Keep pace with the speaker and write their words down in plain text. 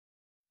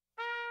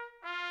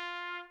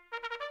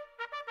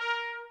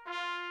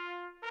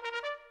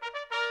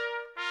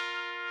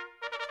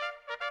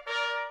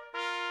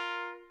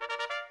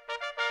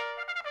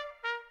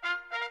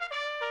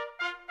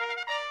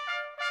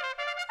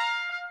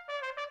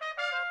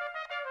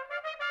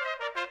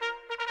Hey,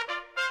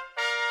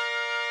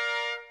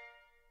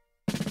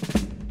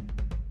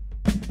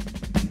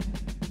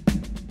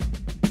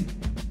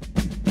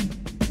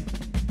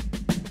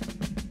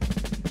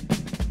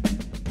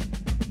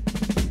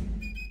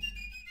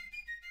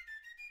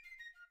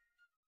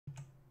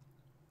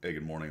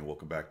 good morning and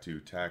welcome back to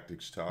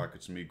Tactics Talk.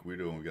 It's me,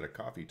 Guido, and we got a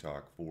coffee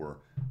talk for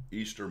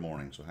Easter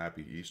morning. So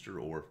happy Easter,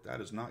 or if that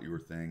is not your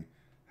thing,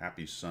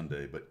 happy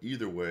Sunday. But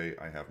either way,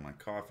 I have my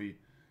coffee. You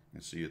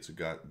can see it's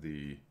got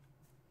the,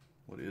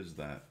 what is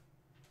that?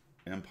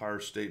 Empire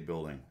State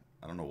Building.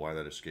 I don't know why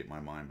that escaped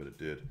my mind, but it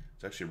did.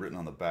 It's actually written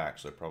on the back,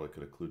 so I probably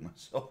could have clued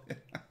myself in.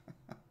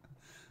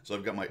 So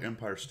I've got my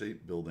Empire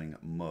State Building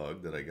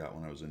mug that I got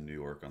when I was in New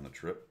York on the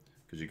trip,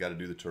 because you got to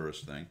do the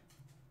tourist thing.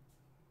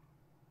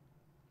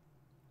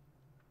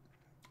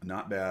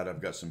 Not bad.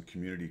 I've got some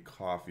community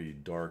coffee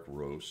dark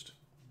roast.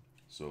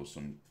 So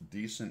some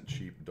decent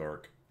cheap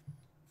dark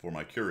for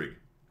my Keurig.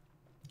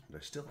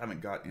 But I still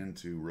haven't got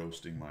into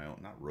roasting my own,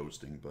 not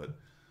roasting, but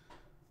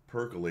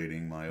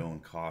percolating my own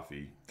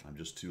coffee. I'm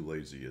just too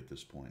lazy at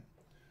this point.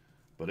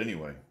 But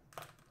anyway,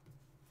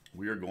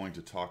 we are going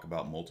to talk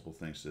about multiple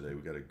things today.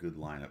 We got a good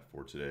lineup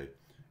for today.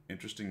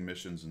 Interesting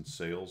missions and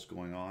sales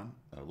going on.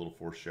 A little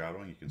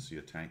foreshadowing. You can see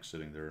a tank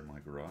sitting there in my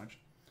garage.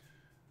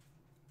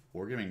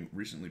 Wargaming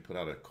recently put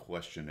out a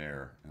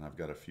questionnaire, and I've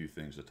got a few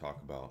things to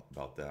talk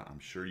about that. I'm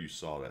sure you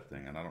saw that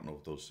thing, and I don't know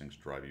if those things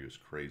drive you as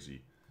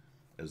crazy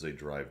as they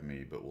drive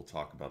me, but we'll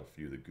talk about a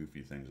few of the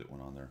goofy things that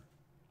went on there.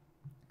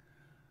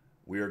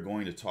 We are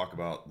going to talk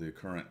about the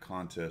current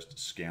contest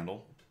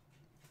scandal.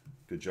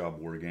 Good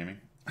job, Wargaming.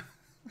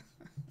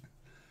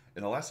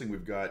 And the last thing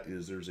we've got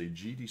is there's a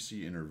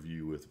GDC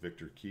interview with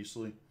Victor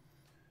Keesley,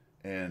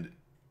 and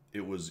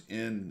it was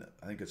in,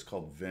 I think it's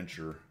called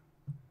Venture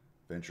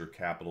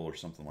Capital or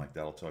something like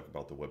that. I'll talk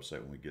about the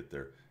website when we get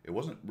there. It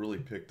wasn't really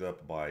picked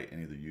up by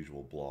any of the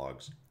usual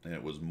blogs, and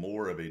it was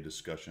more of a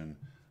discussion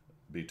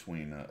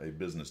between a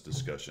business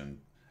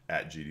discussion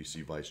at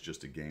GDC Vice,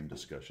 just a game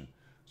discussion.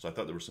 So I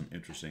thought there were some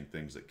interesting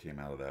things that came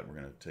out of that. We're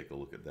going to take a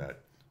look at that,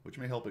 which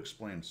may help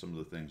explain some of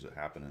the things that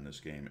happen in this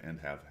game and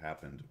have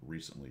happened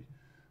recently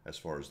as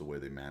far as the way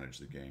they manage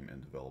the game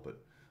and develop it.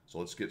 So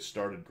let's get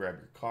started. Grab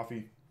your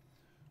coffee.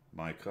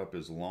 My cup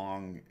is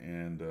long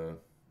and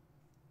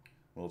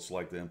well, it's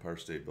like the Empire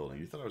State Building.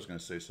 You thought I was going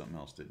to say something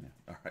else, didn't you?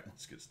 All right,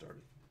 let's get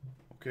started.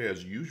 Okay,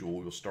 as usual,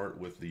 we'll start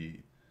with the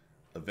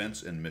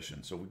events and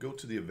missions. So we go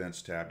to the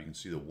events tab. You can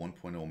see the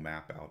 1.0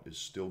 map out is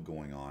still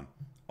going on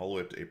all the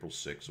way up to April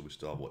 6th. So we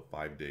still have, what,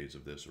 5 days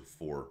of this, or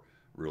 4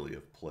 really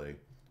of play.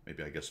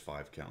 Maybe, I guess,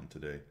 5 counting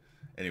today.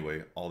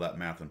 Anyway, all that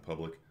math in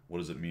public. What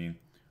does it mean?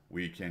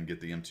 We can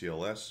get the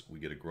MTLS. We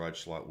get a garage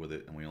slot with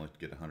it, and we only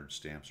get 100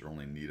 stamps, or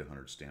only need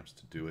 100 stamps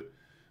to do it.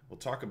 We'll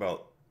talk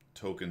about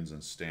tokens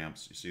and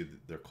stamps. You see,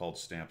 they're called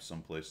stamps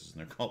some places, and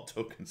they're called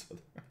tokens other.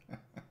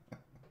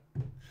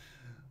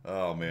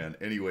 Oh man.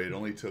 Anyway, it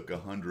only took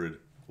 100,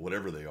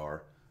 whatever they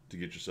are, to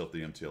get yourself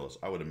the MTLS.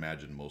 I would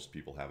imagine most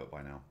people have it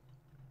by now.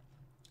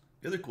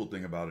 The other cool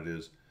thing about it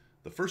is,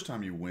 the first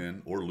time you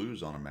win or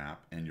lose on a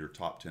map and your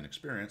top 10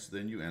 experience,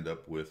 then you end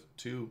up with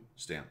 2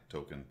 stamp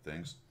token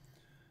things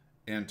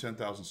and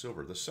 10,000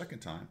 silver. The second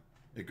time,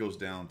 it goes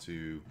down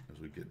to, as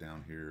we get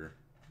down here,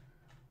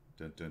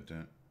 dun, dun,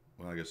 dun.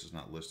 Well, I guess it's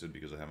not listed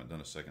because I haven't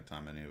done a second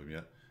time any of them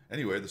yet.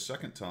 Anyway, the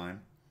second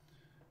time,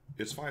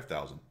 it's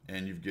 5,000.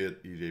 And you get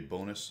a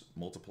bonus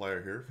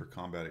multiplier here for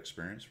combat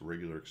experience, for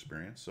regular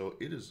experience. So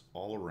it is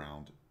all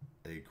around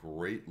a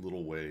great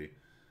little way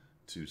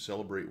to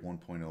celebrate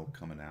 1.0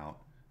 coming out.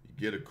 You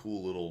get a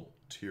cool little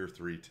tier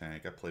 3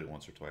 tank. I played it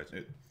once or twice.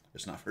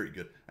 It's not very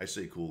good. I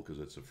say cool because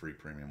it's a free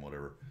premium,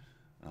 whatever.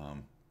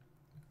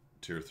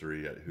 Tier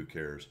 3, who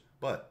cares?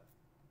 But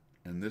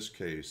in this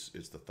case,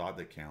 it's the thought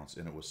that counts,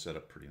 and it was set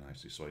up pretty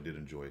nicely. So I did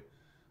enjoy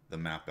the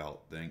map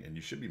out thing, and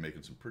you should be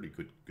making some pretty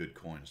good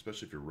coin,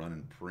 especially if you're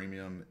running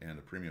premium and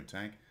a premium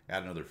tank.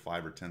 Add another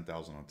 5 or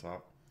 10,000 on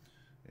top,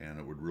 and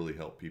it would really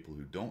help people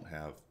who don't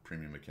have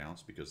premium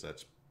accounts, because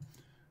that's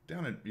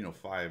down at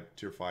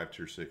tier 5,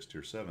 tier 6,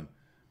 tier 7.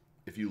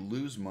 If you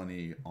lose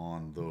money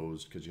on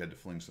those because you had to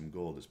fling some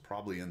gold, it's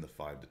probably in the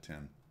 5 to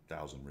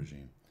 10,000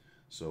 regime.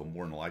 So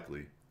more than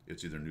likely,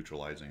 it's either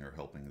neutralizing or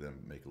helping them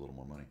make a little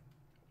more money.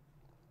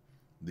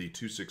 The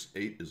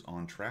 268 is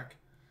on track.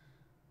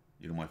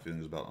 You know my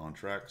feelings about on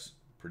tracks.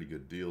 Pretty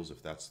good deals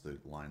if that's the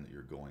line that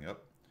you're going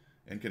up,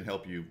 and can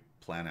help you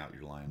plan out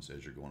your lines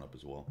as you're going up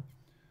as well.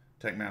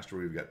 Tank Master,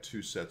 we've got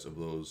 2 sets of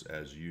those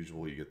as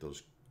usual. You get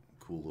those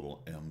cool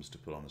little M's to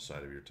put on the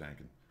side of your tank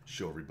and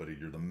show everybody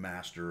you're the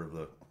master of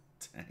the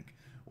tank,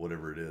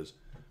 whatever it is.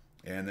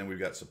 And then we've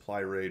got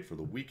Supply Raid for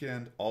the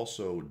weekend.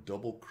 Also,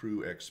 Double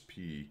Crew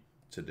XP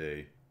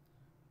today.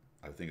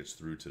 I think it's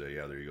through today.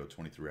 Yeah, there you go.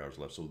 23 hours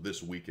left. So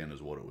this weekend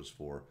is what it was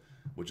for,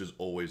 which is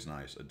always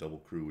nice. A double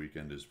crew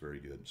weekend is very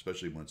good,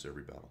 especially when it's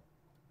every battle.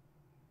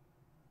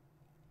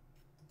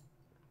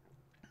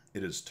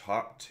 It is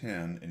top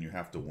 10, and you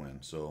have to win.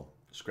 So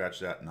scratch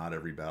that, not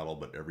every battle,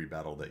 but every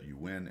battle that you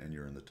win, and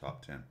you're in the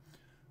top 10.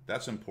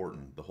 That's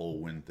important, the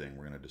whole win thing.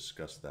 We're going to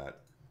discuss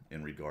that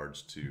in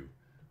regards to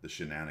the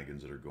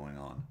shenanigans that are going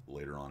on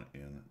later on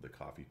in the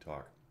Coffee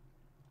Talk.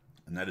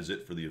 And that is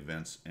it for the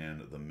events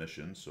and the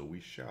mission, so we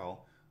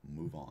shall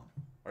move on.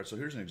 All right, so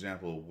here's an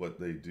example of what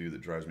they do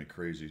that drives me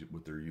crazy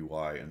with their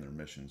UI and their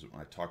missions.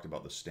 I talked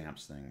about the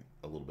stamps thing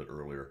a little bit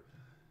earlier.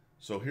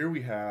 So here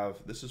we have,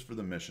 this is for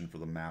the mission, for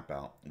the map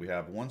out. We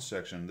have one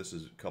section, this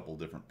is a couple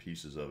different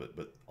pieces of it,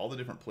 but all the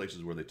different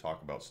places where they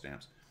talk about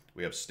stamps.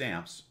 We have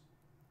stamps,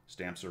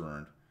 stamps are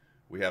earned.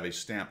 We have a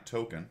stamp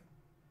token.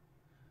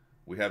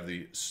 We have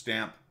the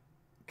stamp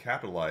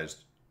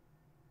capitalized,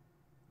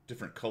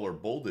 different color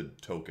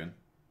bolded token.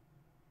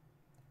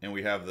 And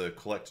we have the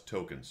collect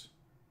tokens.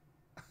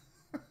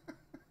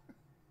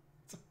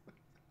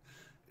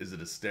 Is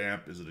it a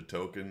stamp? Is it a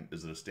token?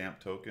 Is it a stamp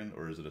token?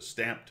 Or is it a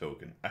stamp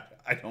token?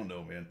 I don't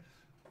know, man.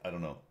 I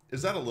don't know.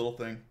 Is that a little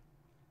thing?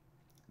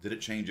 Did it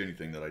change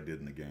anything that I did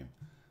in the game?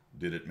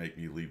 Did it make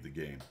me leave the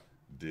game?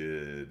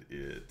 Did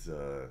it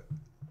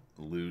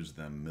lose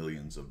them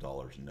millions of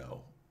dollars?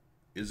 No.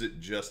 Is it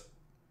just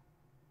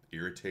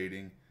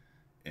irritating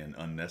and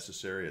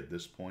unnecessary at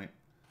this point?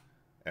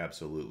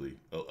 Absolutely.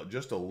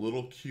 Just a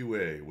little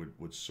QA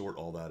would sort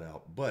all that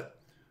out. But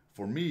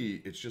for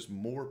me, it's just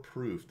more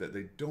proof that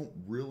they don't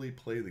really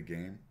play the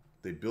game.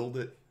 They build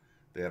it.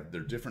 They have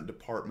their different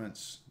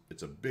departments.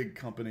 It's a big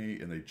company,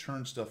 and they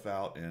churn stuff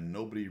out, and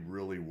nobody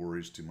really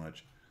worries too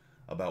much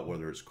about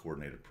whether it's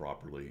coordinated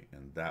properly,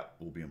 and that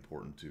will be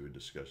important to a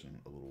discussion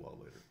a little while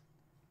later.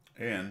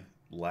 And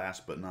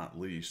last but not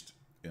least,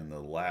 in the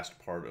last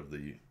part of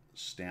the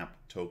stamp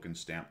token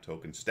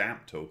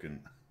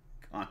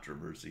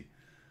controversy,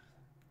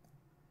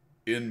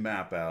 in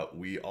map out,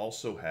 we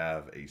also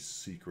have a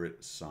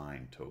secret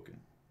sign token.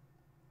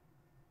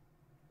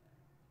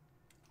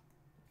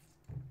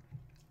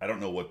 I don't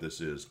know what this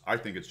is. I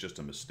think it's just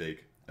a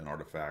mistake, an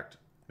artifact,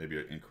 maybe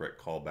an incorrect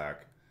callback,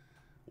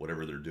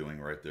 whatever they're doing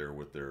right there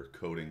with their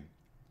coding.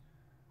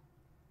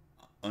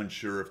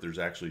 Unsure if there's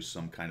actually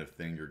some kind of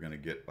thing you're going to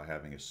get by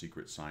having a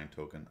secret sign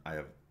token. I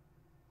have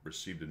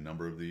received a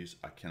number of these.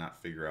 I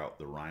cannot figure out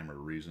the rhyme or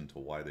reason to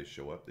why they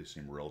show up. They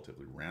seem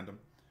relatively random.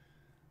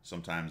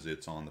 Sometimes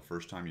it's on the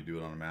first time you do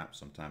it on a map.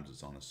 Sometimes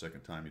it's on the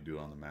second time you do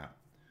it on the map.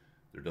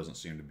 There doesn't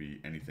seem to be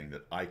anything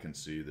that I can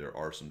see. There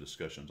are some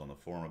discussions on the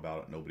forum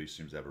about it. Nobody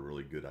seems to have a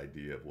really good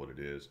idea of what it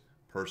is.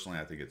 Personally,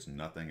 I think it's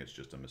nothing. It's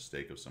just a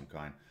mistake of some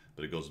kind.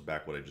 But it goes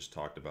back what I just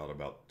talked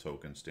about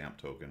token, stamp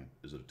token.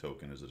 Is it a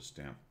token? Is it a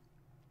stamp?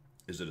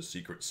 Is it a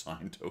secret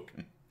sign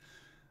token?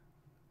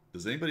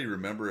 Does anybody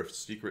remember if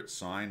secret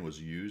sign was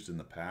used in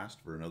the past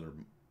for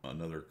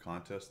another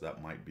contest?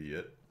 That might be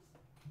it.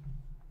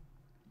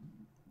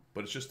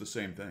 But it's just the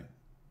same thing.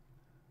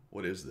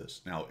 What is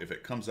this? Now, if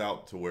it comes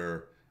out to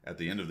where at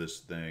the end of this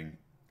thing,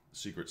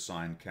 secret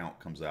sign count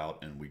comes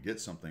out and we get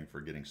something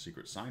for getting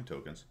secret sign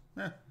tokens,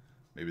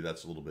 maybe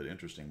that's a little bit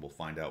interesting. We'll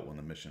find out when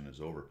the mission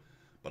is over.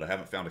 But I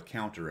haven't found a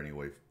counter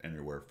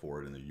anywhere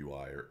for it in the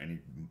UI or any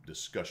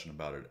discussion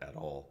about it at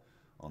all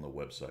on the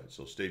website.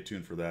 So stay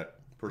tuned for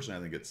that. Personally,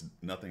 I think it's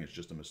nothing. It's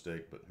just a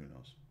mistake, but who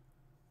knows?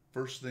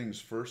 First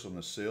things first on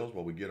the sales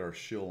while we get our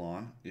shill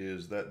on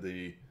is that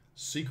the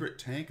secret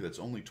tank that's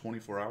only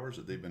 24 hours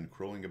that they've been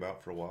crowing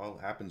about for a while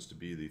happens to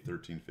be the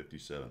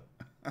 1357.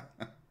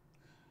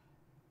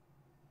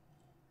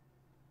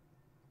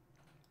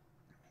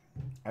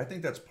 I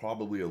think that's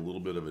probably a little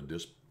bit of a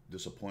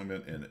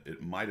disappointment, and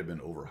it might have been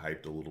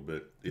overhyped a little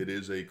bit. It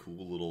is a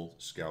cool little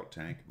scout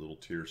tank, little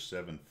tier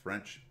 7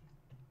 French.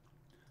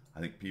 I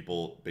think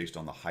people, based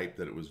on the hype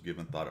that it was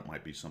given, thought it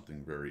might be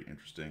something very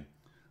interesting.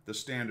 The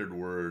standard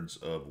words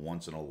of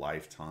once in a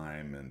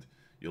lifetime and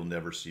you'll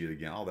never see it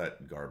again, all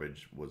that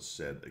garbage was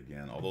said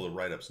again, although the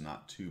write-up's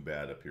not too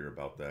bad up here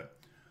about that.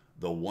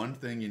 The one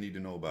thing you need to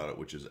know about it,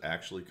 which is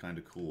actually kind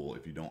of cool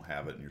if you don't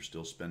have it and you're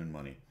still spending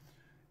money,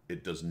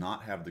 it does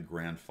not have the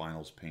Grand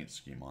Finals paint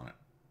scheme on it.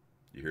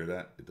 You hear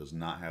that? It does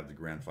not have the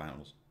Grand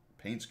Finals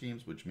paint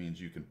schemes, which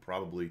means you can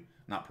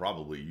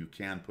you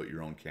can put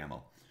your own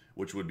camo,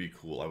 which would be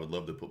cool. I would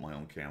love to put my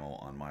own camo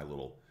on my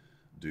little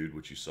dude,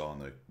 which you saw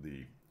in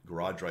the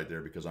garage right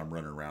there, because I'm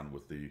running around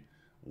with the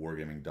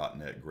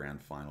Wargaming.net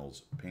Grand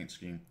Finals paint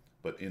scheme.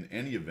 But in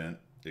any event,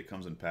 it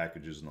comes in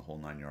packages in the whole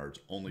 9 yards,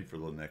 only for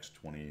the next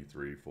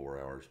 23, 4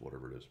 hours,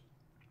 whatever it is.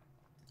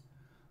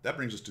 That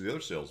brings us to the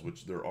other sales,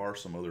 which there are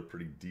some other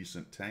pretty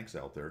decent tanks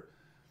out there.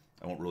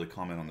 I won't really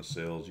comment on the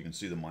sales. You can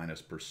see the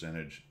minus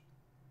percentage,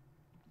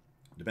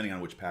 depending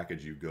on which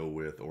package you go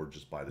with or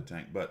just buy the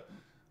tank. But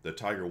the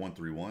Tiger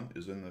 131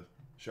 is in the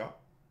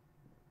shop.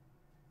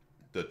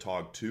 The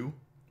TOG 2,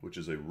 which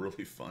is a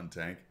really fun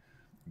tank,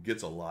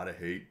 gets a lot of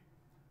hate.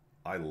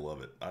 I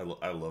love it.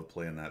 I love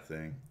playing that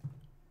thing.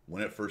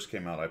 When it first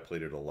came out, I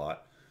played it a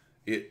lot.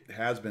 It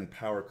has been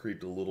power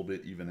creeped a little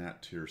bit, even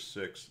at tier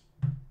 6.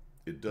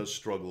 It does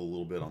struggle a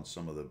little bit on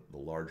some of the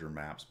larger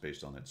maps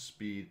based on its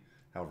speed.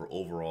 However,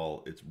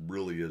 overall, it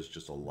really is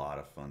just a lot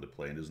of fun to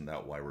play. And isn't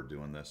that why we're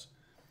doing this?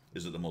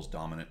 Is it the most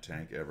dominant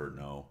tank ever?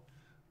 No.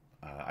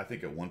 I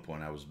think at one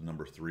point I was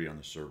number 3 on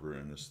the server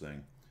in this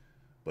thing.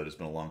 But it's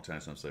been a long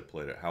time since I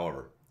played it.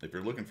 However, if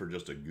you're looking for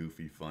just a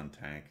goofy, fun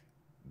tank,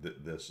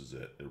 this is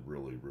it. It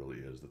really, really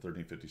is. The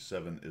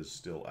 1357 is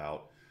still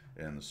out,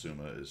 and the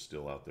Suma is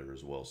still out there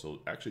as well.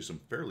 So actually some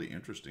fairly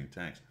interesting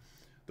tanks.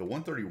 The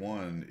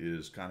 131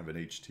 is kind of an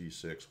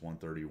HT6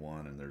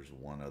 131, and there's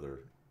one other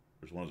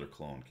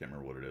clone, can't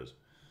remember what it is.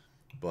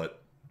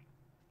 But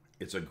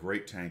it's a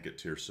great tank at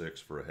tier 6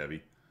 for a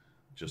heavy.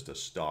 Just a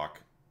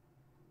stock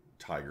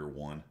Tiger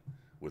 1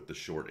 with the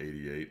short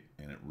 88,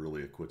 and it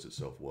really acquits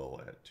itself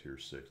well at tier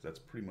 6. That's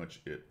pretty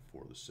much it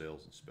for the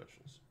sales and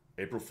specials.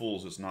 April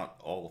Fools, it's not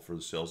all for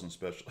the sales and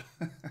special.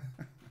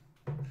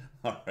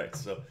 All right,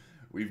 so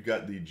we've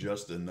got the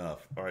Just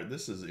Enough. All right,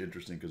 this is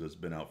interesting because it's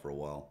been out for a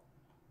while.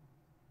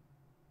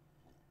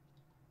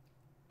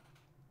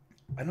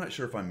 I'm not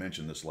sure if I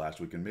mentioned this last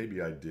week, and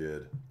maybe I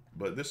did,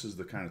 but this is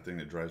the kind of thing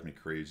that drives me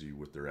crazy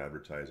with their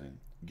advertising.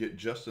 Get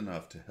just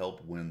enough to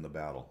help win the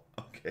battle.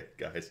 Okay,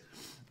 guys.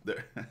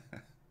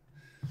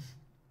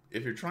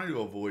 If you're trying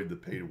to avoid the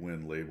pay to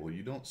win label,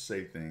 you don't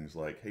say things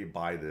like, hey,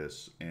 buy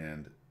this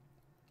and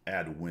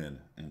add win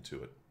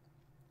into it.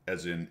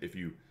 As in,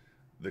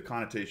 the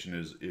connotation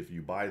is if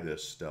you buy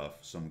this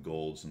stuff, some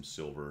gold, some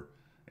silver,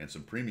 and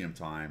some premium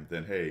time,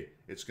 then hey,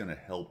 it's going to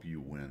help you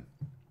win.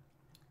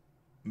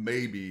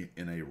 Maybe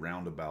in a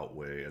roundabout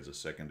way as a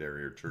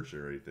secondary or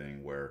tertiary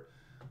thing where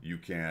you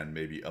can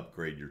maybe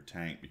upgrade your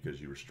tank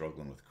because you were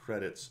struggling with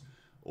credits,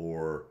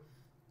 or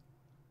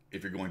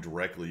if you're going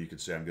directly, you could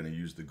say, I'm going to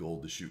use the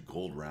gold to shoot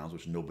gold rounds,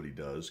 which nobody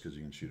does because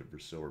you can shoot it for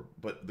silver.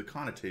 But the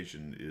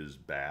connotation is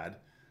bad,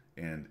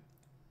 and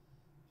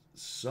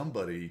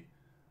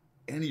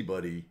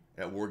anybody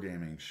at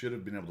Wargaming should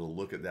have been able to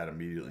look at that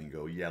immediately and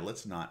go, yeah,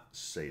 let's not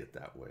say it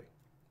that way.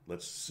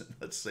 Let's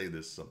say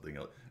this something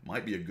else. It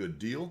might be a good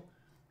deal.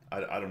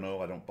 I don't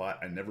know.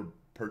 I never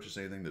purchase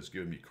anything that's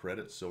giving me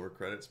credits, silver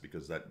credits,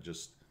 because that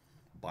just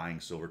buying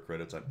silver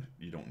credits,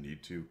 you don't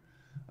need to.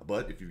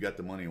 But if you've got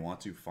the money and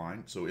want to,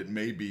 fine. So it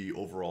may be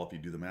overall, if you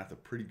do the math, a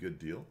pretty good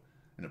deal.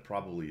 And it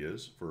probably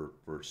is for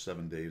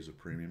 7 days of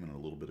premium and a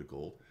little bit of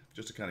gold,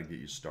 just to kind of get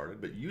you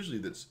started. But usually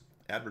that's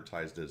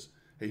advertised as,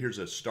 hey, here's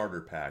a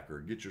starter pack,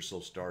 or get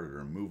yourself started,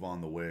 or move on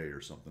the way,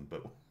 or something.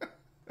 But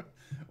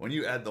when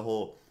you add the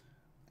whole,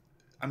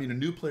 a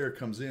new player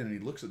comes in and he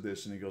looks at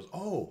this and he goes,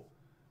 oh,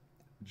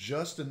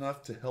 just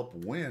enough to help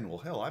win. Well,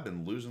 hell, I've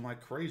been losing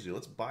like crazy.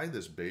 Let's buy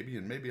this baby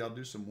and maybe I'll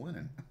do some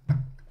winning.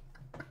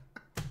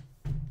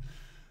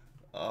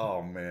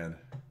 Oh, man.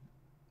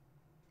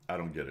 I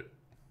don't get it.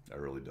 I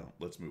really don't.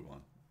 Let's move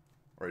on.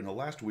 All right, in the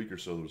last week or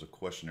so, there was a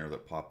questionnaire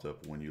that popped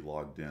up when you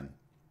logged in,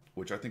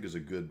 which I think is a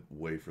good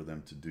way for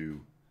them to do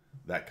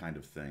that kind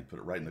of thing. Put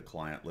it right in the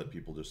client, let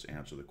people just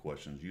answer the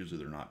questions. Usually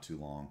they're not too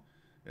long.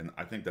 And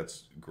I think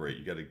that's great.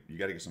 You got to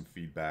get some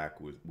feedback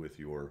with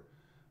your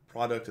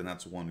product, and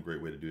that's one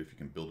great way to do it. If you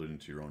can build it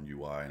into your own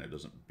UI and it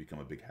doesn't become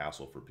a big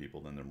hassle for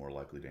people, then they're more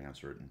likely to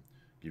answer it and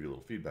give you a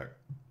little feedback.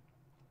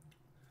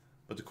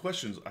 But the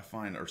questions I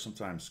find are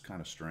sometimes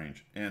kind of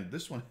strange. And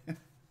this one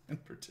in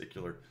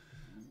particular,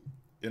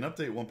 in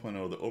Update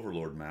 1.0, the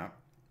Overlord map,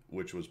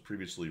 which was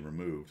previously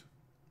removed.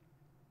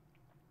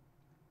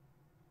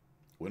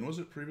 When was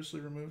it previously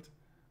removed?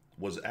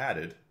 Was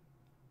added.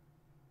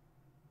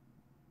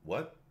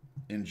 What?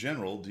 In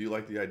general, do you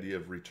like the idea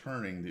of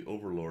returning the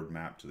Overlord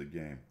map to the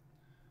game?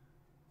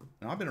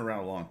 Now, I've been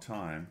around a long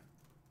time,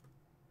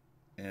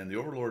 and the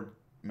Overlord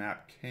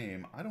map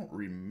came. I don't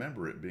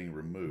remember it being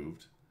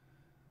removed,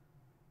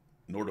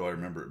 nor do I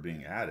remember it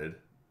being added.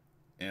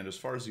 And as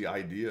far as the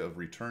idea of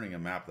returning a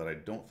map that I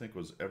don't think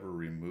was ever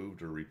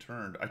removed or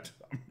returned,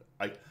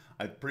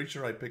 I'm pretty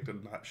sure I picked a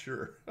not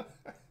sure.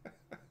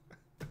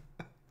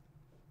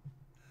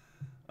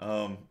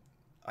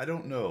 I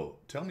don't know.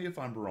 Tell me if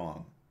I'm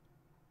wrong.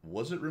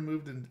 Was it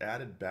removed and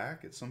added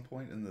back at some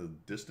point in the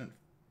distant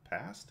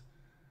past?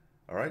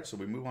 All right, so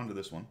we move on to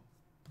this one.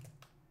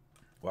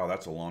 Wow,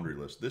 that's a laundry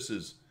list. This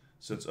is,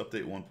 since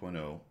Update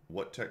 1.0,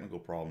 what technical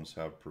problems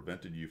have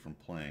prevented you from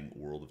playing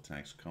World of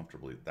Tanks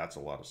comfortably? That's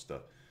a lot of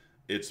stuff.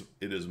 It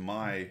is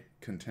my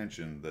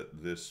contention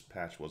that this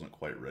patch wasn't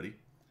quite ready,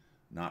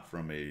 not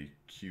from a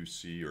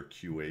QC or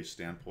QA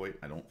standpoint.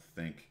 I don't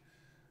think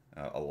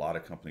a lot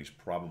of companies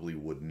probably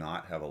would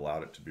not have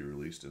allowed it to be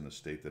released in the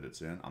state that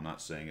it's in. I'm not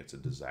saying it's a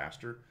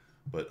disaster,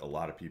 but a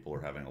lot of people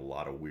are having a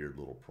lot of weird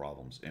little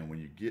problems. And when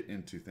you get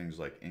into things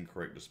like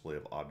incorrect display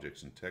of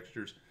objects and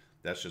textures,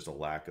 that's just a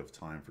lack of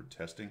time for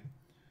testing.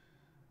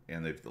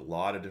 And a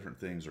lot of different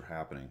things are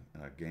happening.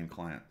 Game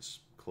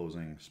clients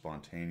closing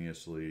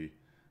spontaneously,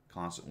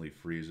 constantly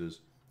freezes.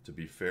 To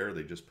be fair,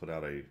 they just put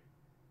out a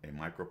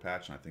micro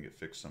patch, and I think it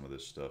fixed some of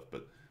this stuff.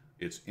 But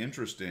it's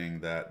interesting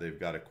that they've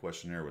got a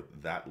questionnaire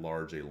with that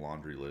large a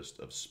laundry list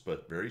of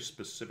very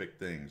specific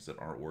things that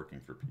aren't working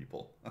for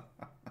people.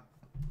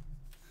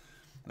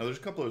 Now, there's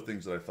a couple of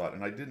things that I thought,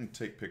 and I didn't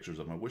take pictures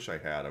of them. I wish I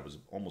had. I was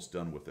almost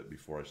done with it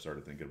before I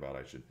started thinking about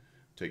I should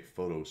take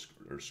photos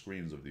or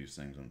screens of these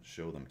things and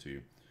show them to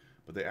you.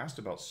 But they asked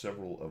about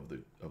several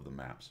of the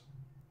maps.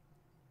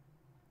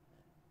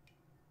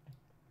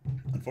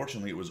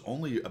 Unfortunately, it was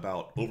only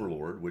about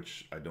Overlord,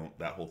 which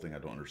that whole thing I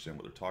don't understand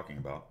what they're talking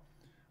about.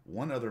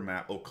 One other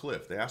map,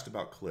 Cliff. They asked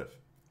about Cliff.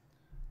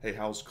 hey,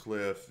 how's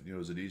Cliff? You know,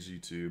 is it easy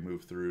to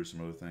move through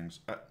some other things?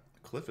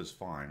 Cliff is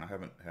fine. I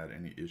haven't had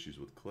any issues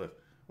with Cliff.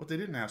 What they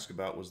didn't ask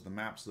about was the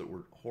maps that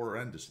were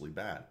horrendously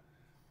bad.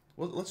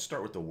 Well, let's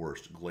start with the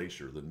worst,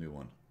 Glacier, the new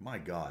one. My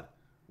God,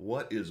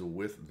 what is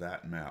with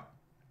that map?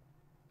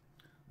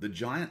 The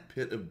giant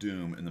pit of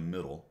doom in the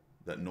middle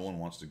that no one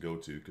wants to go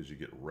to because you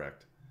get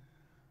wrecked.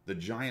 The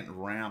giant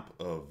ramp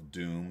of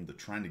doom, the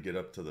trying to get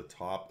up to the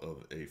top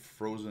of a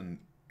frozen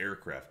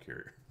aircraft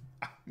carrier.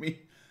 I mean,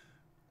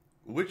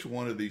 which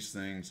one of these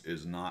things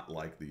is not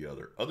like the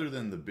other? Other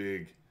than the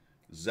big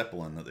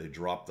Zeppelin that they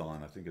dropped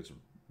on, I think it's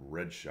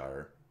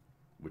Redshire,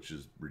 which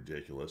is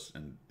ridiculous,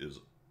 and his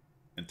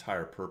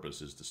entire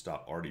purpose is to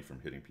stop Artie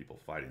from hitting people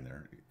fighting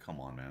there. Come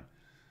on, man.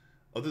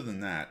 Other than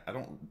that, I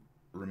don't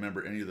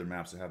remember any other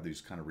maps that have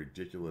these kind of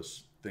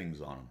ridiculous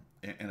things on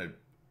them. And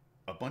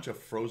a bunch of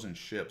frozen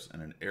ships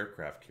and an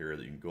aircraft carrier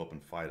that you can go up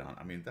and fight on.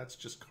 I mean, that's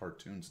just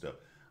cartoon stuff.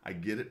 I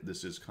get it.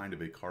 This is kind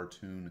of a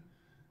cartoon.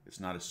 It's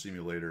not a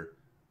simulator.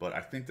 But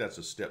I think that's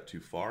a step too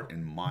far,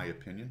 in my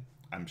opinion.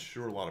 I'm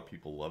sure a lot of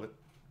people love it.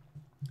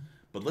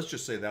 But let's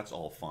just say that's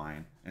all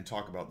fine and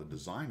talk about the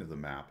design of the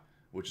map,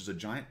 which is a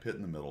giant pit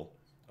in the middle,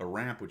 a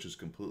ramp which is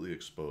completely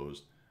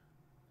exposed,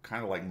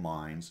 kind of like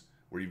mines,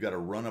 where you've got to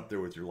run up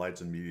there with your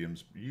lights and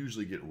mediums,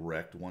 usually get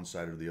wrecked one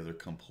side or the other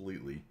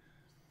completely.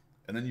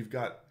 And then you've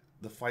got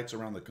the fights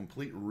around the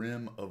complete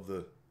rim of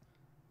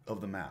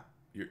the map.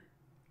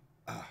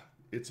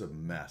 It's a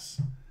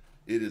mess.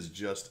 It is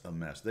just a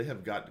mess. They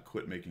have got to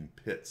quit making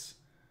pits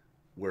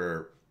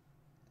where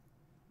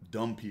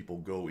dumb people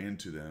go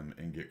into them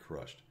and get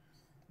crushed.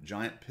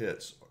 Giant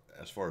pits,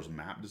 as far as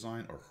map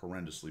design, are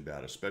horrendously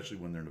bad, especially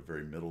when they're in the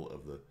very middle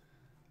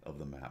of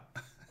the map.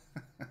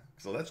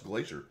 So that's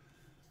Glacier.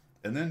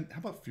 And then how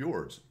about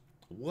Fjords?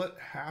 What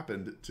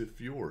happened to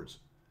Fjords?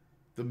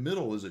 The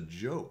middle is a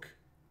joke.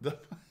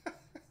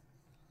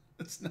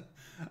 It's not,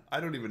 I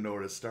don't even know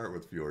where to start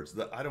with Fjords.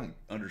 I don't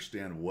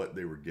understand what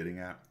they were getting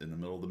at in the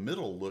middle. The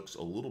middle looks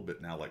a little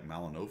bit now like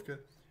Malinovka,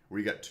 where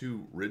you got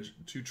two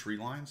tree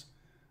lines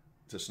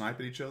to snipe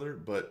at each other,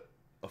 but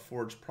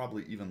affords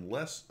probably even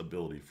less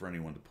ability for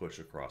anyone to push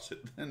across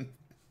it than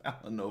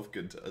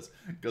Malinovka does,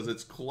 because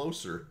it's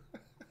closer.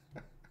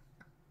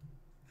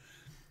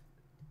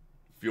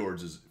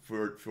 Fjords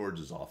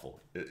is awful.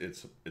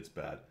 It's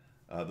bad.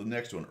 The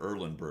next one,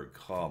 Erlenberg.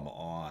 Come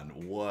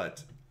on,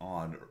 what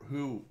on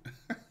who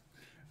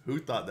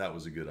thought that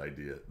was a good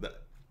idea?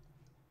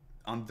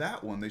 On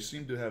that one, they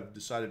seem to have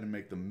decided to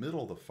make the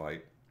middle of the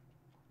fight,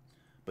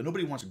 but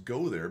nobody wants to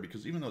go there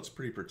because even though it's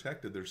pretty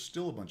protected, there's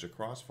still a bunch of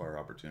crossfire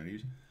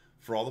opportunities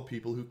for all the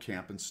people who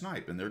camp and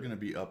snipe, and they're going to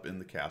be up in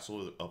the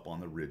castle, up on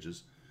the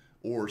ridges,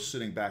 or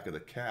sitting back at the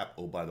cap.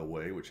 Oh, by the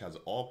way, which has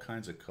all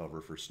kinds of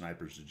cover for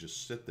snipers to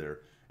just sit there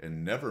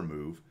and never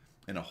move,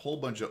 and a whole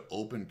bunch of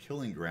open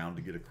killing ground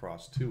to get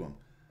across to them.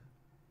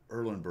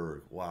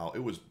 Erlenberg, wow,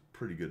 it was a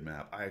pretty good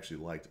map. I actually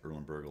liked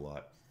Erlenberg a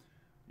lot.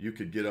 You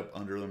could get up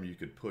under them, you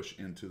could push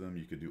into them,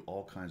 you could do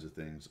all kinds of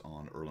things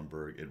on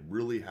Erlenberg. It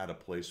really had a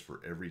place for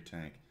every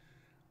tank.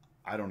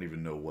 I don't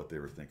even know what they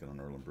were thinking on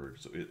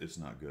Erlenberg, so it's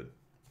not good.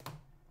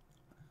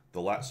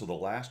 So the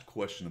last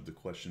question of the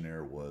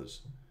questionnaire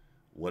was,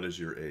 what is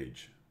your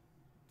age?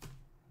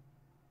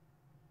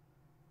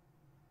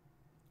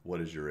 What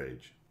is your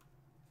age?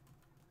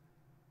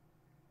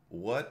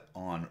 What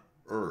on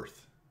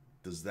earth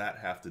does that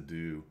have to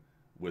do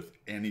with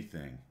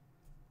anything?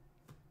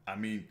 I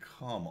mean,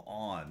 come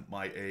on,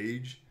 my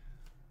age?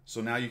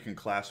 So now you can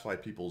classify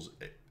people's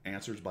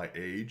answers by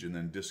age and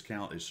then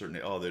discount a certain,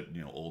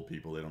 old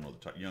people, they don't know what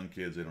they're talking, young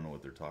kids, they don't know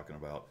what they're talking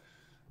about.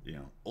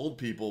 Old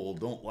people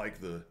don't like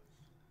the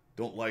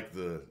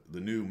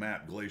new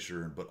map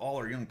Glacier, but all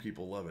our young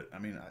people love it. I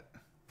mean,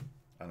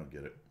 I don't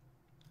get it.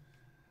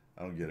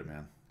 I don't get it,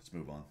 man. Let's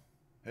move on.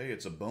 Hey,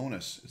 it's a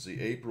bonus. It's the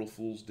April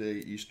Fool's Day,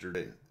 Easter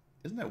Day.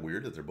 Isn't that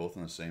weird that they're both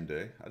on the same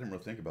day? I didn't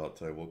really think about it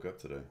until I woke up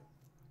today.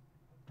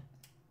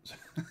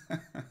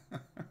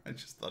 I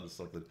just thought of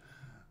something.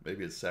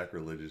 Maybe it's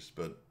sacrilegious,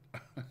 but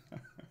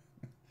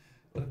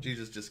what if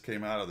Jesus just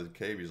came out of the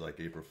cave? He's like,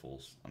 April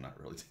Fools. I'm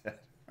not really dead.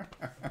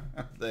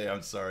 Hey,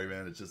 I'm sorry,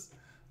 man.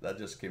 That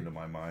just came to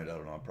my mind. I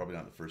don't know. I'm probably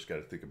not the first guy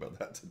to think about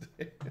that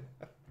today.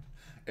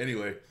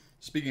 Anyway,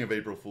 speaking of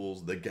April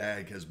Fools, the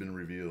gag has been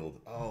revealed.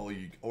 Oh,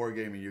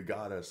 Origami, you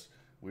got us.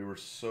 We were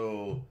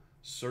so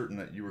certain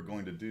that you were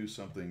going to do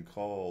something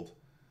called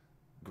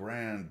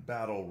Grand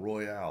Battle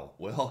Royale.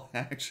 Well,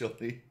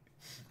 actually,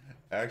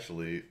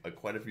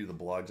 quite a few of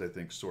the blogs, I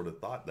think, sort of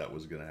thought that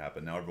was going to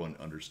happen. Now everyone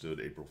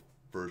understood April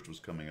 1st was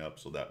coming up,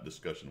 so that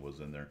discussion was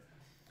in there.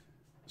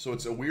 So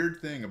it's a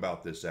weird thing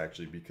about this,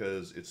 actually,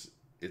 because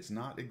it's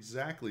not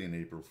exactly an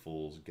April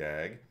Fool's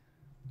gag,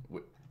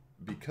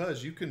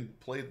 because you can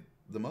play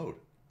the mode.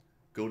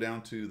 Go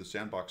down to the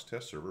sandbox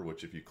test server,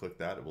 which if you click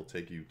that, it will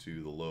take you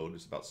to the load.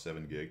 It's about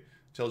 7 gig.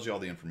 Tells you all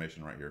the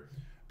information right here.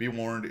 Be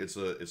warned,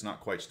 it's not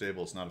quite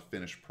stable. It's not a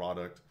finished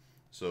product.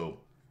 So,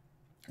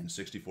 and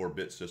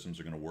 64-bit systems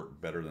are going to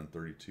work better than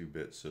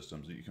 32-bit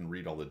systems. You can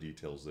read all the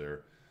details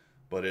there.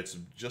 But it's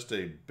just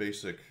a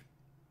basic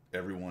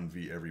everyone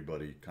v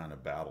everybody kind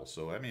of battle.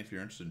 So I mean, if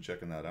you're interested in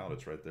checking that out,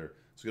 it's right there.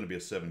 It's going to be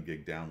a 7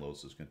 gig download,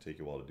 so it's going to take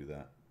you a while to do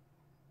that.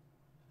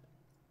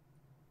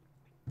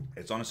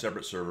 It's on a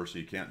separate server, so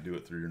you can't do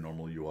it through your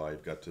normal UI.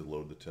 You've got to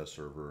load the test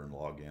server and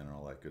log in and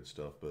all that good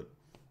stuff. But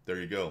there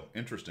you go.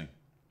 Interesting.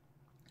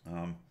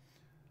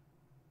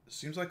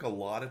 Seems like a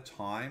lot of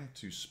time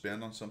to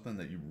spend on something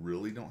that you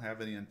really don't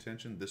have any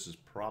intention. This is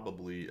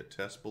probably a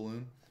test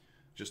balloon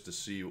just to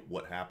see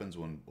what happens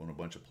when a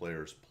bunch of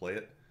players play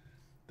it.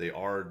 They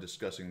are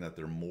discussing that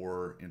they're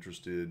more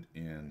interested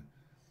in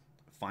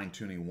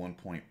fine-tuning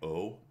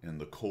 1.0 and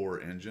the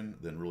core engine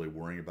than really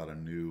worrying about a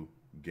new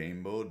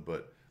game mode.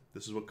 But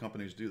this is what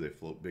companies do. They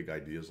float big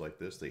ideas like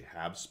this. They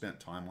have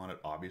spent time on it,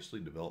 obviously,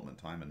 development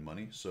time and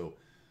money. So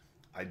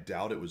I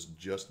doubt it was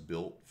just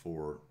built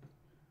for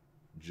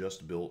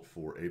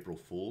April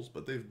Fools,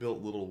 but they've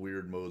built little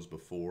weird modes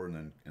before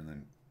and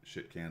then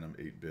shit can them,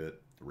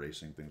 8-bit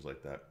racing, things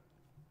like that.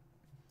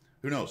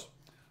 Who knows?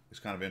 It's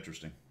kind of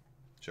interesting.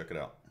 Check it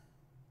out.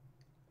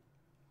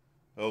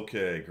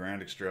 Okay,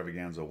 Grand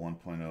Extravaganza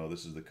 1.0.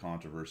 This is the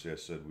controversy I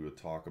said we would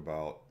talk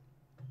about.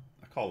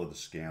 I call it a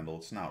scandal.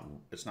 It's not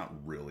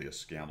really a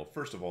scandal.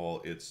 First of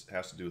all, it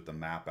has to do with the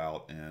map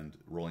out and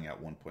rolling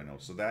out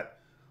 1.0. So that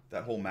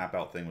whole map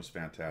out thing was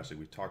fantastic.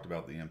 We talked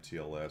about the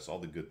MTLS, all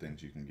the good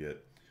things you can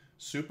get.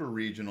 Super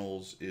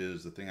regionals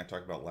is the thing I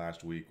talked about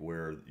last week,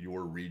 where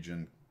your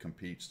region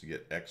competes to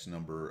get X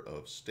number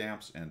of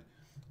stamps, and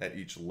at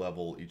each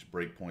level, each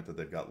breakpoint that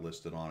they've got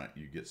listed on it,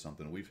 you get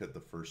something. We've hit the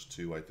first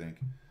 2, I think,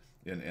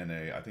 in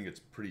NA. I think it's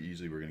pretty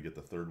easy. We're going to get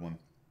the 3rd one.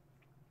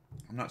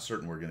 I'm not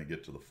certain we're going to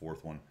get to the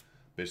 4th one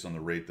based on the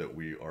rate that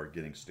we are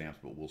getting stamps,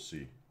 but we'll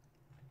see.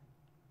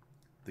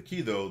 The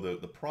key, though,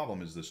 the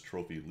problem is this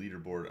trophy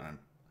leaderboard.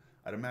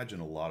 I'd imagine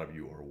a lot of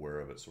you are aware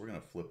of it, so we're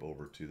going to flip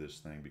over to this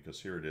thing, because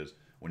here it is.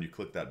 When you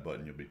click that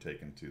button, you'll be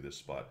taken to this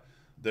spot.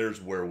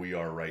 There's where we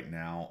are right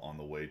now on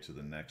the way to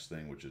the next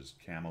thing, which is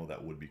camo.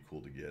 That would be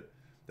cool to get.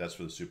 That's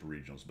for the super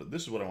regionals. But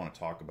this is what I want to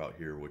talk about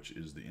here, which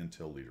is the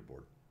Intel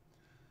leaderboard.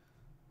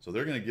 So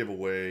they're going to give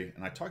away,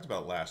 and I talked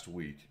about it last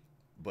week,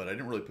 but I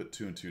didn't really put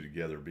 2 and 2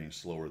 together, being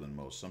slower than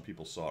most. Some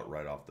people saw it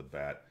right off the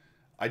bat.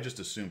 I just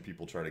assume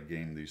people try to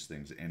game these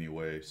things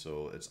anyway,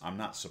 so I'm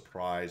not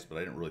surprised, but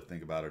I didn't really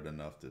think about it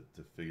enough to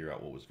figure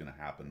out what was going to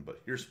happen. But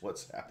here's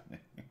what's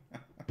happening.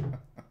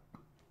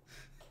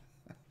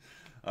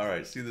 All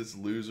right, see this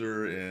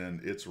loser and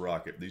It's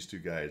Rocket. These two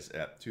guys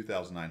at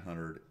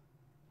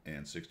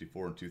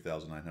 2,964 and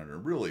 2,900.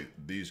 Really,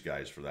 these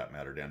guys, for that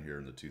matter, down here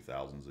in the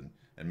 2,000s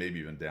and maybe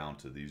even down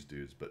to these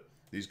dudes. But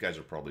these guys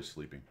are probably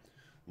sleeping.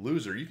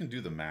 Loser, you can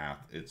do the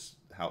math. It's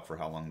for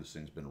how long this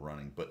thing's been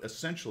running. But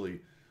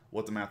essentially,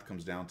 what the math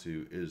comes down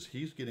to is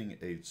he's getting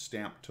a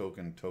stamp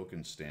token,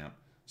 stamp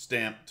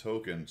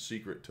token,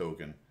 secret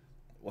token,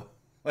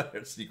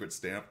 secret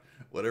stamp,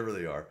 whatever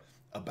they are,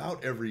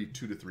 about every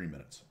 2 to 3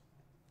 minutes.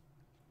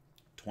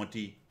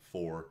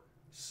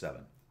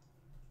 24/7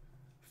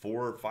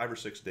 for 5 or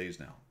 6 days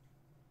now.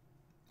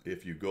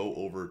 If you go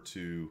over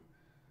to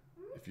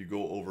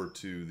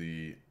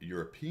the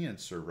European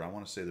server, I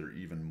want to say there are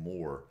even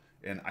more.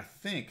 And I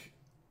think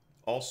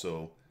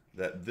also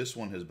that this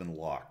one has been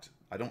locked.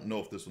 I don't know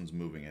if this one's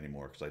moving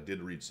anymore, because I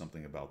did read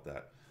something about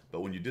that.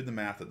 But when you did the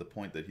math at the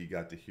point that he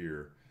got to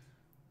here,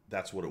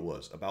 that's what it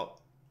was,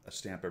 about a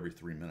stamp every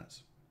 3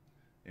 minutes.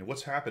 And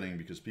what's happening,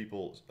 because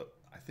people,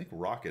 I think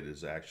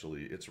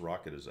It's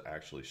Rocket is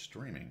actually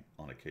streaming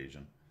on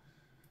occasion.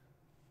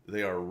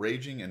 They are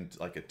raging in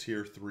like a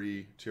tier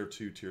 3, tier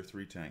 2, tier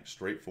 3 tank,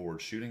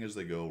 straightforward, shooting as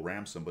they go,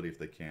 ram somebody if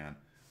they can,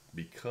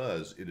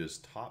 because it is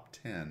top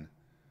 10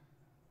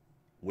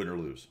 win or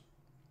lose.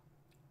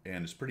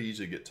 And it's pretty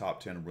easy to get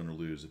top 10 win or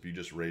lose if you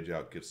just rage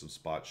out, get some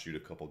spots, shoot a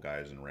couple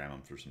guys, and ram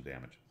them for some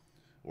damage.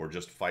 Or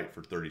just fight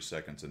for 30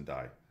 seconds and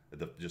die.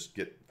 Just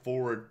get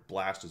forward,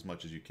 blast as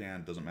much as you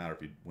can. Doesn't matter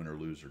if you win or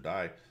lose or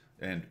die.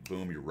 And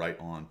boom, you're right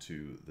on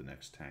to the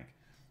next tank.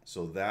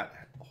 So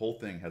that whole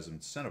thing has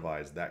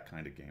incentivized that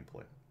kind of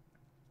gameplay.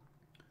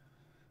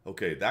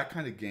 Okay, that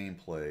kind of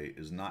gameplay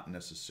is not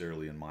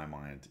necessarily, in my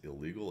mind,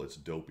 illegal. It's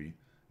dopey.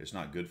 It's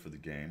not good for the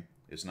game.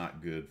 It's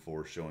not good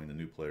for showing the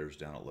new players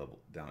down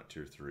at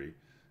tier 3.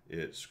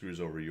 It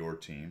screws over your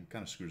team,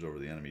 kind of screws over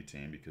the enemy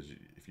team, because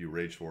if you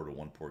rage forward to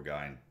one poor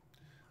guy and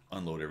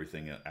unload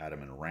everything at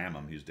him and ram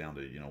him, he's down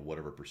to,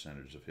 whatever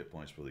percentage of hit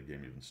points before the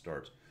game even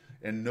starts.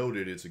 And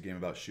noted, it's a game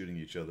about shooting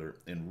each other,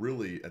 and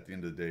really, at the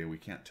end of the day, we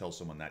can't tell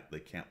someone that they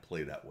can't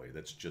play that way.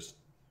 That's just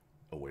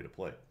a way to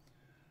play.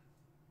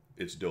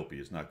 It's dopey.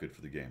 It's not good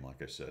for the game,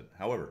 like I said.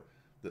 However,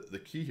 the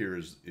key here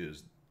is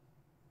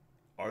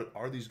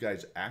are these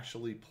guys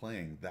actually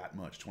playing that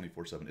much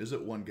 24/7? Is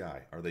it one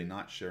guy? Are they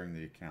not sharing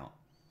the account?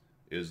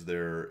 Is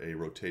there a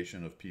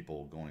rotation of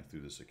people going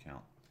through this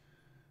account?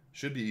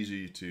 Should be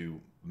easy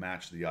to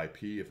match the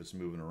IP if it's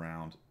moving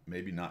around.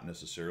 Maybe not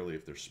necessarily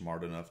if they're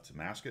smart enough to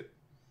mask it.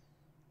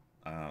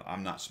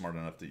 I'm not smart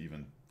enough to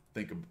even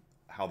think of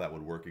how that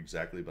would work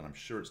exactly, but I'm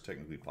sure it's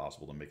technically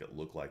possible to make it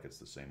look like it's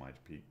the same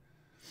IP.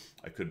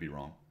 I could be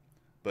wrong.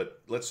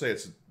 But let's say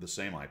it's the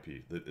same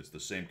IP, that it's the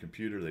same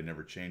computer, they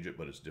never change it,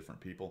 but it's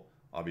different people.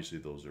 Obviously,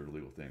 those are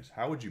legal things.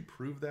 How would you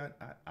prove that?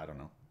 I don't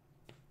know.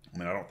 I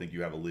mean, I don't think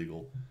you have a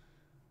legal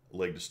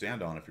leg to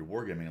stand on if you're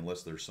wargaming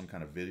unless there's some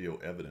kind of video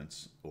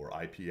evidence or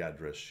IP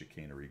address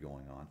chicanery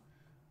going on.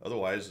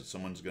 Otherwise,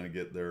 someone's going to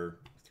get their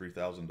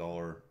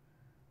 $3,000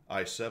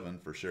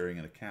 i7 for sharing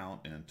an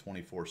account and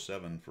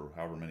 24/7 for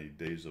however many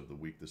days of the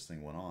week this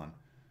thing went on,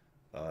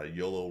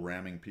 YOLO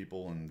ramming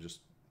people and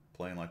just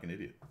playing like an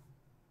idiot.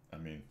 I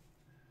mean,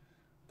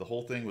 the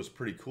whole thing was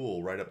pretty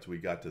cool right up till we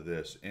got to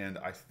this. And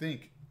I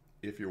think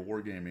if you're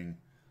wargaming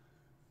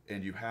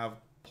and you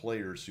have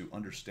players who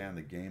understand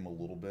the game a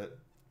little bit,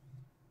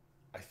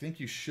 I think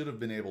you should have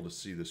been able to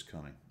see this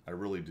coming. I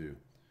really do.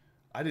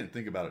 I didn't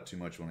think about it too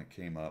much when it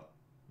came up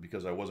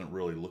because I wasn't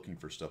really looking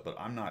for stuff, but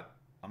I'm not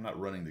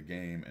running the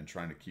game and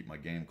trying to keep my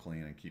game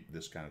clean and keep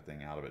this kind of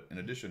thing out of it. In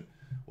addition,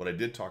 what I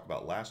did talk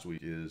about last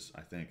week is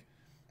I think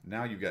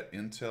now you've got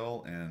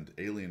Intel and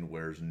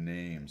Alienware's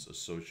names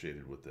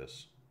associated with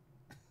this.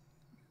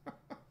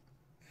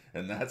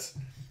 And that's,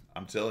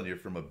 I'm telling you,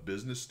 from a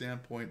business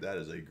standpoint, that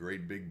is a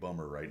great big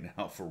bummer right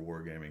now for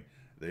wargaming.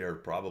 They are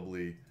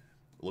probably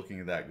looking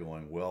at that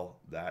going, well,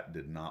 that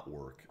did not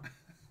work.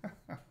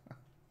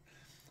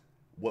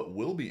 What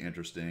will be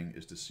interesting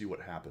is to see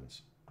what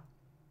happens.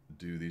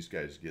 Do these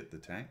guys get the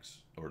tanks,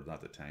 or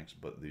not the tanks,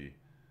 but the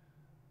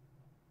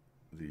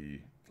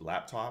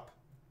laptop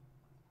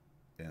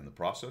and the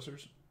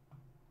processors?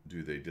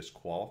 Do they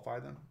disqualify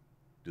them?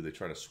 Do they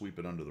try to sweep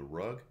it under the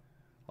rug?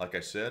 Like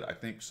I said, I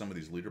think some of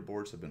these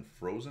leaderboards have been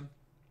frozen.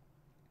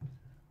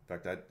 In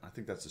fact, I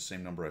think that's the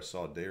same number I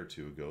saw a day or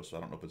two ago, so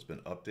I don't know if it's been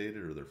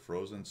updated or they're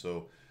frozen.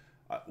 So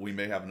we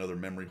may have another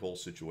memory hole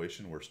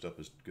situation where stuff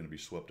is going to be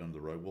swept under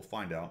the rug. We'll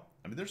find out.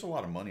 I mean, there's a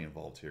lot of money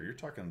involved here. You're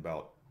talking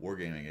about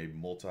wargaming, a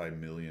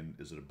multi-million,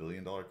 is it $1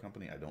 billion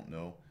company? I don't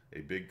know. A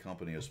big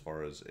company as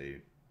far as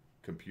a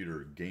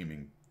computer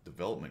gaming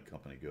development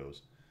company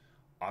goes.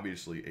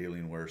 Obviously,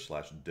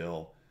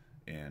 Alienware/Dell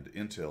and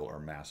Intel are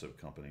massive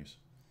companies.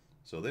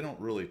 So they don't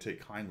really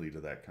take kindly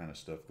to that kind of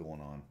stuff going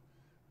on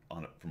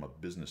it from a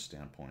business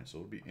standpoint. So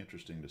it'll be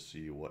interesting to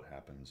see what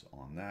happens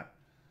on that.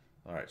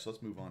 All right, so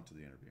let's move on to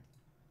the interview.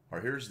 All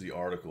right, here's the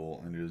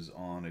article, and it is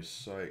on a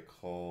site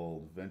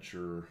called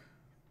VentureBeat,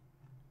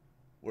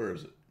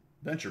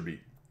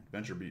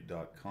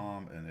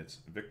 VentureBeat.com, and it's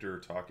Victor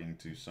talking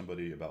to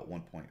somebody about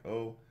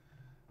 1.0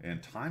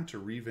 and time to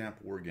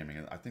revamp wargaming.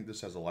 And I think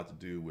this has a lot to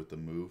do with the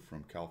move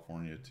from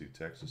California to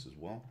Texas as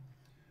well.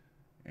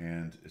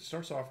 And it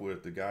starts off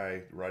with the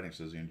guy writing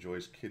says he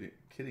enjoys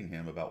kidding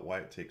him about why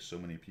it takes so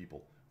many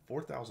people,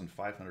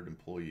 4,500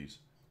 employees,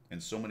 in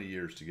so many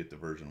years to get to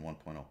version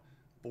 1.0.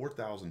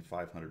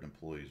 4,500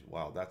 employees.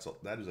 Wow, that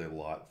is a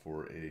lot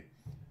for a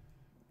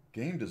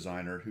game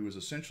designer who is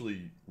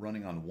essentially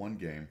running on one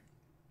game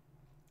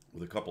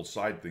with a couple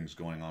side things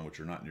going on,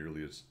 which are not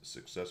nearly as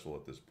successful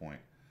at this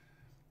point.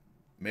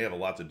 May have a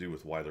lot to do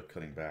with why they're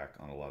cutting back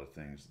on a lot of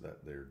things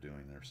that they're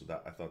doing there. So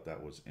I thought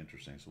that was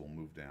interesting. So we'll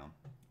move down.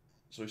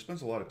 So he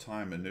spends a lot of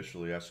time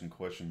initially asking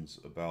questions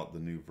about the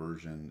new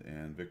version,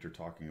 and Victor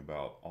talking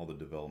about all the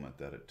development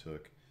that it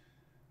took,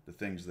 the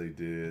things they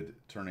did,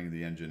 turning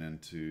the engine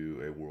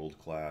into a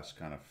world-class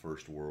kind of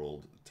first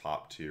world,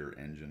 top-tier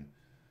engine,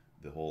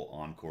 the whole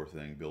Encore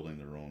thing, building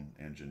their own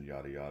engine,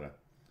 yada yada.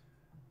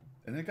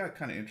 And it got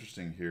kind of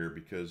interesting here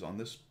because on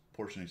this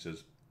portion he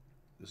says,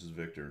 this is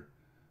Victor,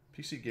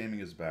 PC gaming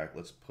is back,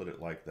 let's put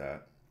it like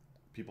that.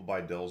 People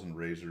buy Dells and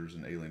Razors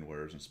and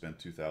Alienwares and spend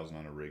 $2,000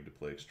 on a rig to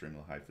play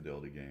extremely high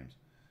fidelity games.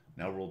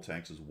 Now World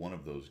Tanks is one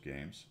of those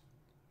games.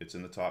 It's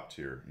in the top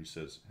tier. He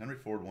says, Henry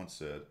Ford once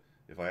said,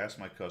 if I asked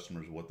my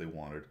customers what they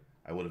wanted,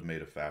 I would have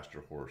made a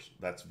faster horse.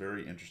 That's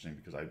very interesting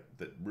because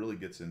that really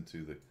gets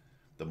into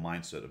the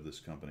mindset of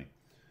this company.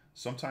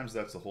 Sometimes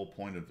that's the whole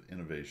point of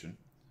innovation.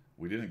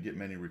 We didn't get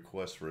many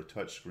requests for a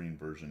touchscreen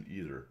version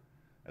either.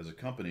 As a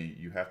company,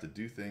 you have to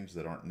do things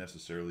that aren't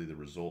necessarily the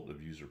result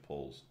of user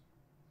polls.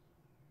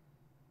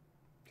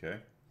 Okay?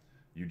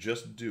 You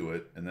just do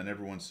it, and then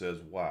everyone says,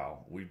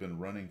 wow, we've been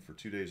running for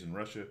 2 days in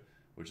Russia,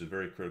 which is a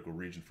very critical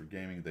region for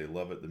gaming. They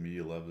love it, the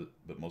media loves it,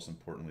 but most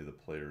importantly, the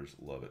players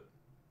love it.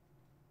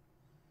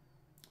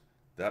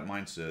 That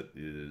mindset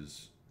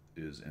is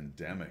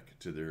endemic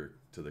to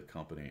the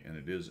company, and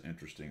it is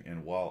interesting.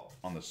 And while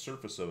on the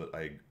surface of it,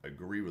 I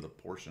agree with a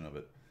portion of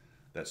it,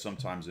 that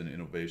sometimes in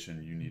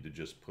innovation, you need to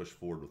just push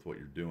forward with what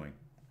you're doing.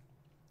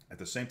 At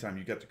the same time,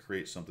 you got to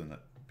create something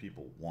that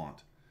people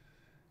want.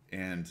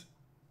 And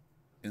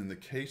in the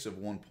case of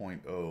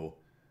 1.0,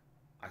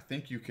 I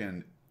think you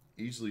can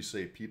easily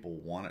say people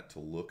want it to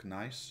look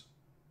nice.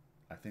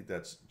 I think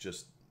that's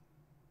just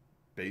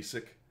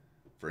basic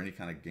for any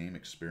kind of game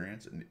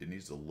experience. It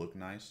needs to look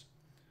nice.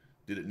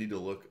 Did it need to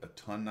look a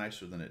ton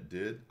nicer than it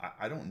did?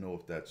 I don't know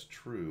if that's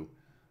true,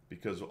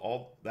 because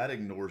all that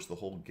ignores the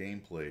whole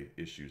gameplay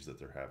issues that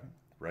they're having,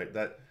 right?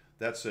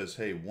 That says,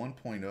 hey,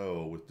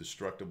 1.0 with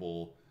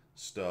destructible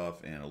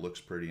stuff and it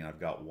looks pretty and I've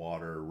got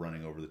water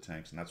running over the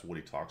tanks, and that's what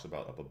he talks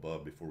about up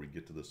above before we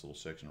get to this little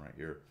section right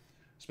here.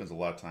 Spends a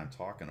lot of time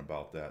talking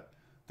about that.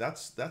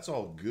 That's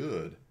all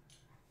good.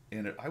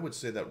 And I would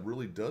say that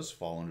really does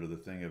fall under the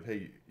thing of,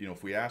 hey,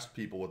 if we ask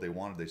people what they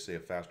wanted, they say a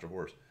faster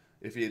horse.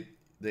 If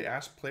they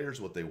ask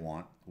players what they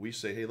want, we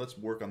say, hey, let's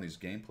work on these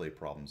gameplay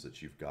problems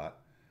that you've got.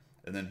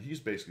 And then he's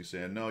basically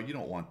saying, no, you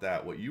don't want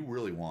that. What you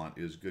really want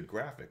is good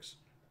graphics.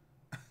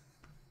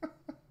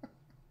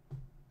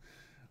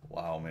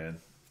 Wow, man.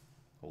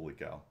 Holy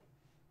cow.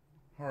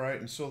 All right,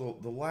 and so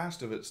the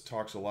last of it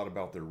talks a lot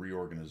about their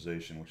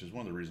reorganization, which is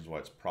one of the reasons why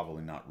it's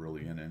probably not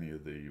really in any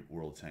of the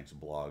World of Tanks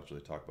blogs where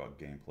they talk about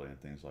gameplay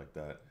and things like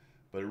that.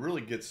 But it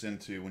really gets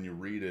into, when you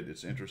read it,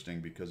 it's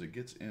interesting because it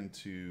gets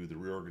into the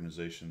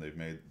reorganization they've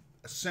made.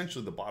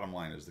 Essentially, the bottom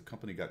line is the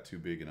company got too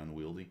big and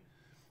unwieldy,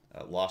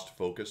 lost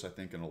focus, I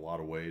think, in a lot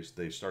of ways.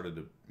 They started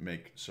to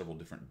make several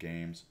different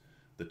games.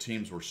 The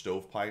teams were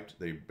stovepiped.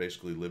 They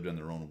basically lived in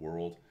their own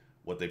world.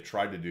 What they've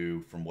tried to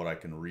do, from what I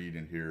can read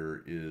in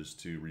here, is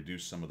to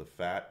reduce some of the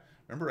fat.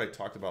 Remember I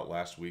talked about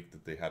last week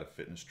that they had a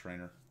fitness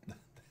trainer?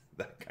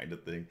 That kind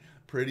of thing.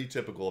 Pretty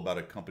typical about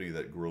a company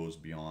that grows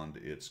beyond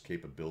its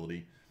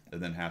capability and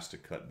then has to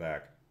cut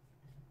back.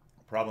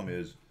 Problem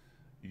is,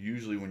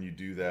 usually when you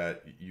do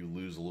that, you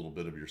lose a little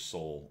bit of your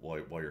soul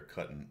while you're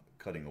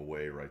cutting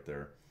away right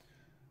there.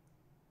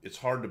 It's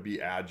hard to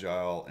be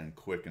agile and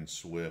quick and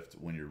swift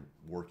when you're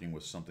working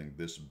with something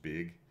this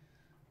big.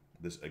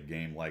 A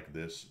game like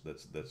this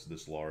that's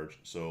this large,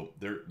 so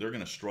they're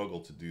going to struggle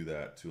to do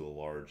that to a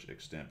large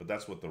extent. But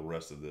that's what the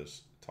rest of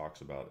this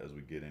talks about as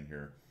we get in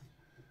here.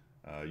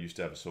 Used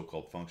to have a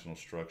so-called functional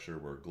structure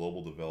where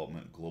global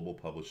development, global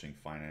publishing,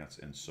 finance,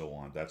 and so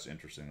on. That's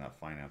interesting, that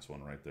finance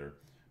one right there,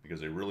 because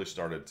they really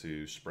started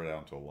to spread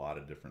out into a lot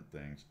of different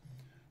things.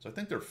 So I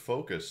think their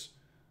focus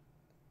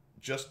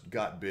just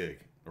got big,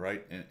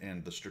 right?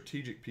 And the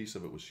strategic piece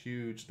of it was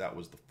huge. That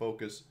was the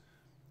focus.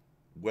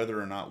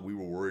 Whether or not we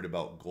were worried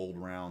about gold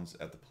rounds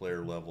at the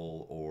player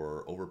level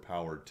or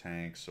overpowered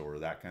tanks or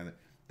that kind of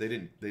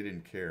thing, they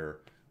didn't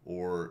care.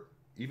 Or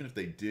even if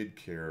they did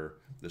care,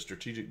 the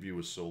strategic view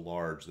was so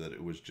large that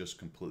it was just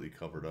completely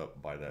covered up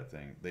by that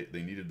thing.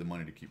 They needed the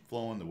money to keep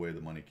flowing. The way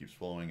the money keeps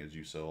flowing is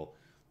you sell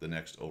the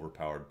next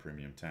overpowered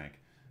premium tank.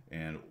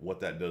 And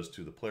what that does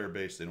to the player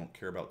base, they don't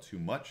care about too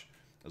much.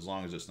 As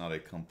long as it's not a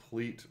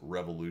complete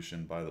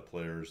revolution by the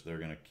players, they're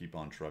going to keep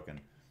on trucking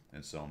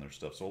and selling their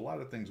stuff. So a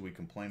lot of things we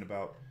complain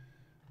about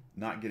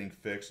not getting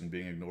fixed and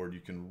being ignored, you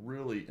can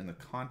really, in the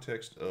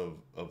context of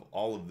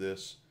all of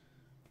this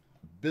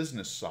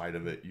business side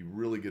of it, you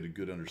really get a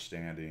good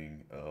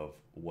understanding of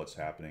what's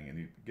happening. And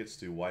he gets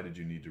to, why did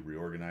you need to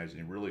reorganize?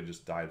 And he really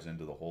just dives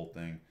into the whole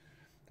thing,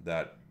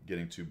 that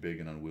getting too big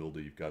and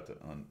unwieldy, you've got to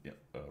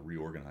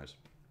reorganize.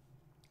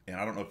 And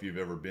I don't know if you've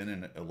ever been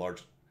in a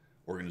large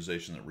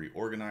organization that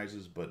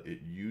reorganizes, but it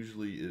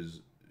usually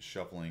is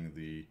shuffling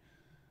the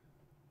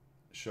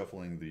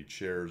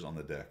chairs on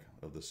the deck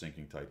of the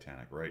sinking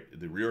Titanic, right?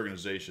 The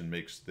reorganization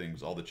makes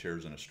things, all the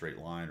chairs in a straight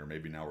line, or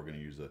maybe now we're going to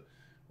use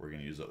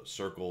a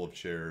circle of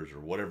chairs or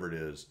whatever it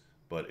is,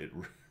 but it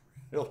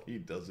really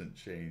doesn't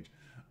change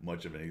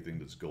much of anything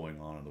that's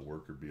going on the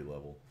worker bee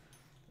level.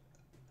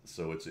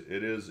 So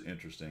it is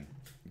interesting.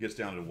 It gets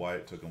down to why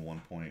it took them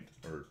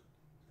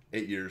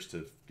 8 years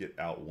to get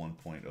out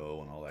 1.0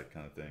 and all that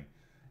kind of thing,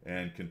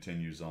 and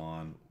continues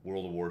on.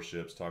 World of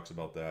Warships talks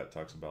about that,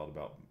 talks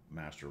about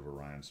Master of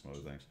Orion, some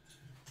other things.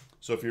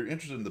 So if you're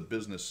interested in the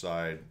business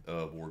side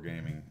of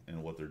wargaming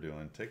and what they're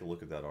doing, take a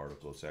look at that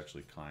article. It's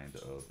actually kind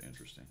of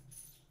interesting.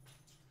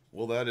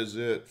 Well, that is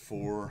it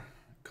for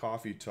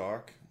Coffee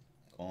Talk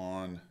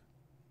on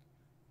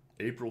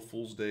April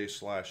Fool's Day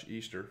 /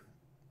 Easter.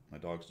 My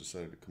dog's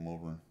decided to come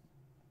over and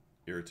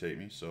irritate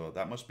me, so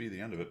that must be the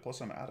end of it.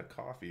 Plus, I'm out of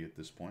coffee at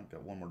this point.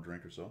 Got one more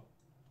drink or so.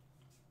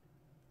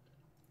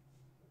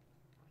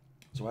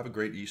 So have a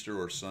great Easter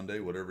or Sunday,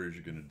 whatever it is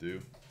you're going to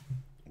do.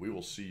 We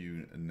will see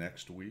you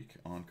next week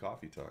on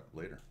Coffee Talk.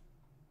 Later.